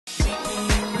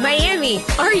Miami,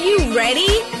 are you ready?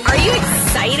 Are you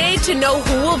excited to know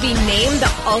who will be named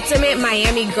the ultimate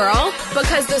Miami girl?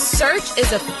 Because the search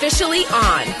is officially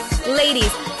on.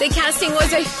 Ladies, the casting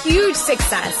was a huge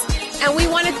success, and we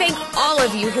want to thank all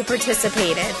of you who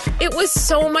participated. It was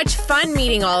so much fun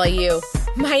meeting all of you.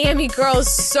 Miami girls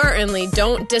certainly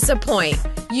don't disappoint.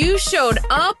 You showed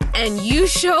up and you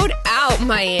showed out,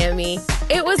 Miami.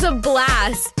 It was a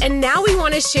blast, and now we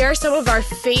want to share some of our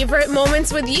favorite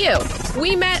moments with you.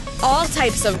 We met all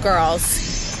types of girls.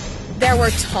 There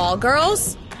were tall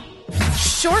girls,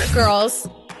 short girls,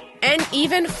 and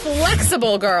even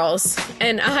flexible girls.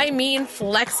 And I mean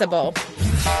flexible.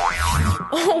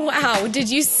 Oh, wow. Did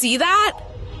you see that?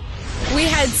 We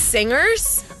had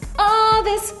singers. All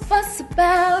this fuss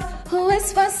about who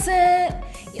is fussing.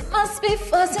 You must be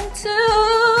fussing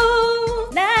too.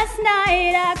 Last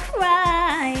night I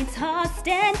cried, tossed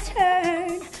and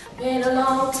turned. Been a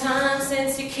long time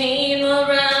since you came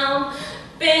around.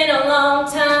 Been a long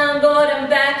time, but I'm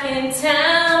back in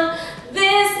town.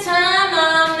 This time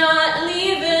I'm not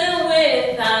leaving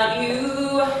without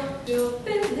you. Don't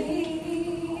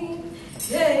believe,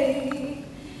 hey,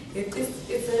 if this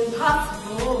is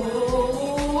impossible.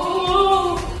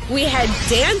 We had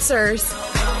dancers.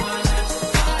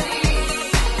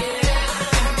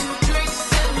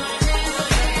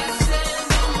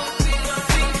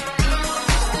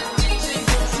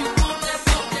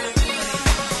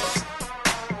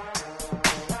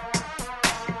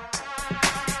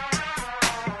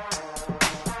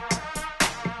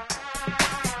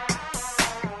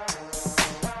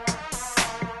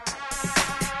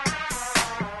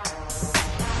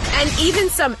 And even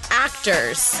some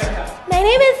actors. My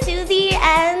name is Susie,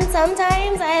 and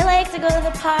sometimes I like to go to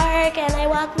the park and I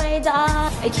walk my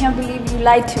dog. I can't believe you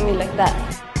lied to me like that.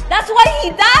 That's why he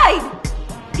died!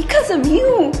 Because of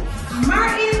you!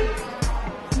 Martin,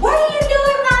 what are you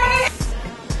doing, Martin?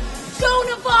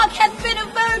 Joan of Arc has been a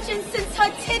virgin since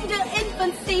her tender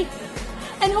infancy,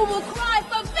 and who will cry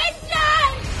for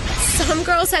vengeance! Some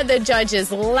girls had the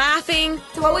judges laughing.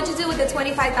 So what would you do with the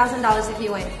 $25,000 if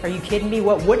you win? Are you kidding me?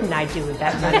 What wouldn't I do with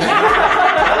that money?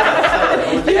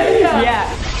 Yeah.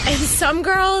 And some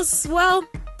girls, well,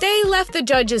 they left the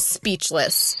judges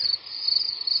speechless.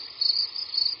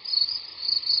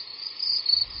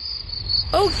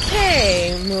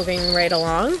 Okay, moving right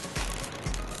along.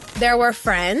 There were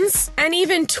friends and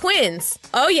even twins.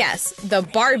 Oh yes, the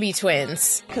Barbie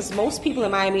twins. Because most people in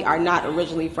Miami are not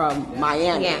originally from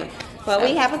Miami. Yeah. But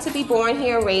we happen to be born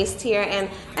here, raised here, and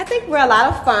I think we're a lot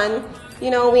of fun.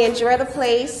 You know, we enjoy the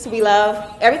place. We love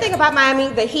everything about Miami,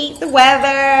 the heat, the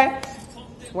weather,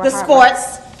 the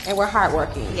sports, and we're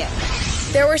hardworking. Yeah.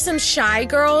 There were some shy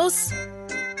girls.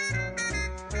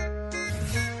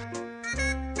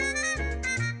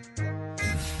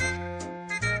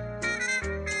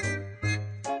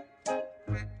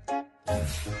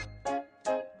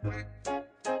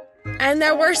 And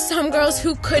there were some girls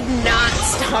who could not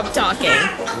stop talking.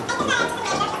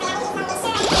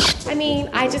 I mean,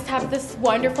 I just have this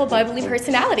wonderful, bubbly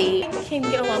personality. I can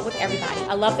get along with everybody.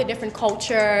 I love the different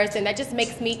cultures, and that just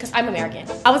makes me, because I'm American.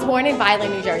 I was born in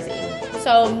Violin, New Jersey.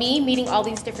 So me meeting all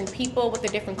these different people with the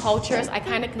different cultures, I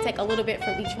kind of can take a little bit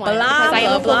from each one. Blah, because I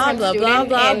am a blah, full-time blah, student, blah,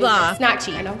 blah, and blah. it's not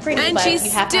cheap. I know I'm pretty, And but she's you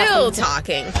have to have still some-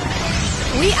 talking.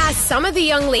 We asked some of the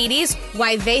young ladies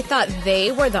why they thought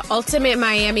they were the ultimate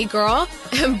Miami girl,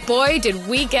 and boy, did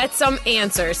we get some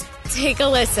answers. Take a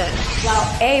listen.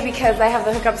 Well, A, because I have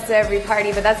the hookups to every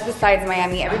party, but that's besides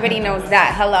Miami. Everybody knows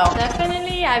that. Hello.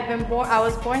 Definitely, I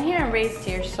was born here and raised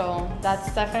here, so that's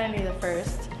definitely the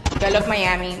first. I love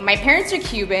Miami. My parents are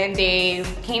Cuban. They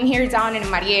came here down in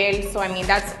Mariel, so I mean,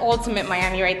 that's ultimate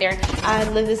Miami right there. I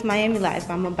live this Miami life.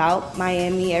 I'm about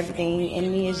Miami. Everything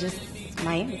in me is just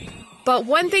Miami. But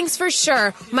one thing's for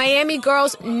sure, Miami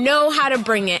girls know how to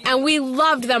bring it, and we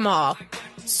loved them all.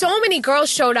 So many girls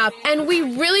showed up, and we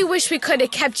really wish we could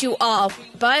have kept you all,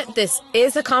 but this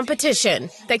is a competition.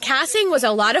 The casting was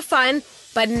a lot of fun,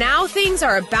 but now things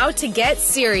are about to get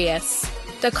serious.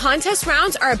 The contest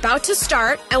rounds are about to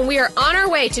start, and we are on our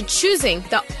way to choosing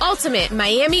the ultimate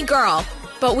Miami girl.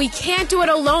 But we can't do it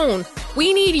alone.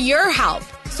 We need your help.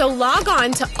 So log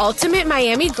on to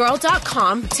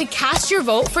ultimatemiamigirl.com to cast your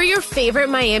vote for your favorite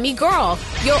Miami girl.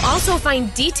 You'll also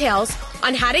find details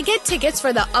on how to get tickets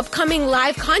for the upcoming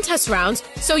live contest rounds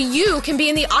so you can be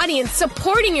in the audience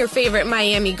supporting your favorite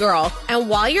Miami girl. And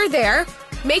while you're there,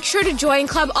 make sure to join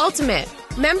Club Ultimate.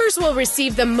 Members will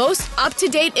receive the most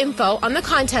up-to-date info on the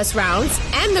contest rounds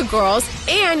and the girls,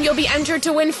 and you'll be entered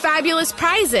to win fabulous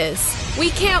prizes. We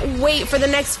can't wait for the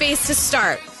next phase to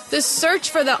start. The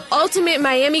search for the ultimate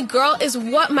Miami girl is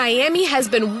what Miami has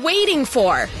been waiting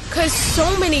for. Because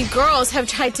so many girls have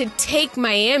tried to take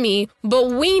Miami,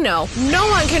 but we know no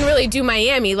one can really do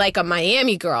Miami like a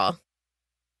Miami girl.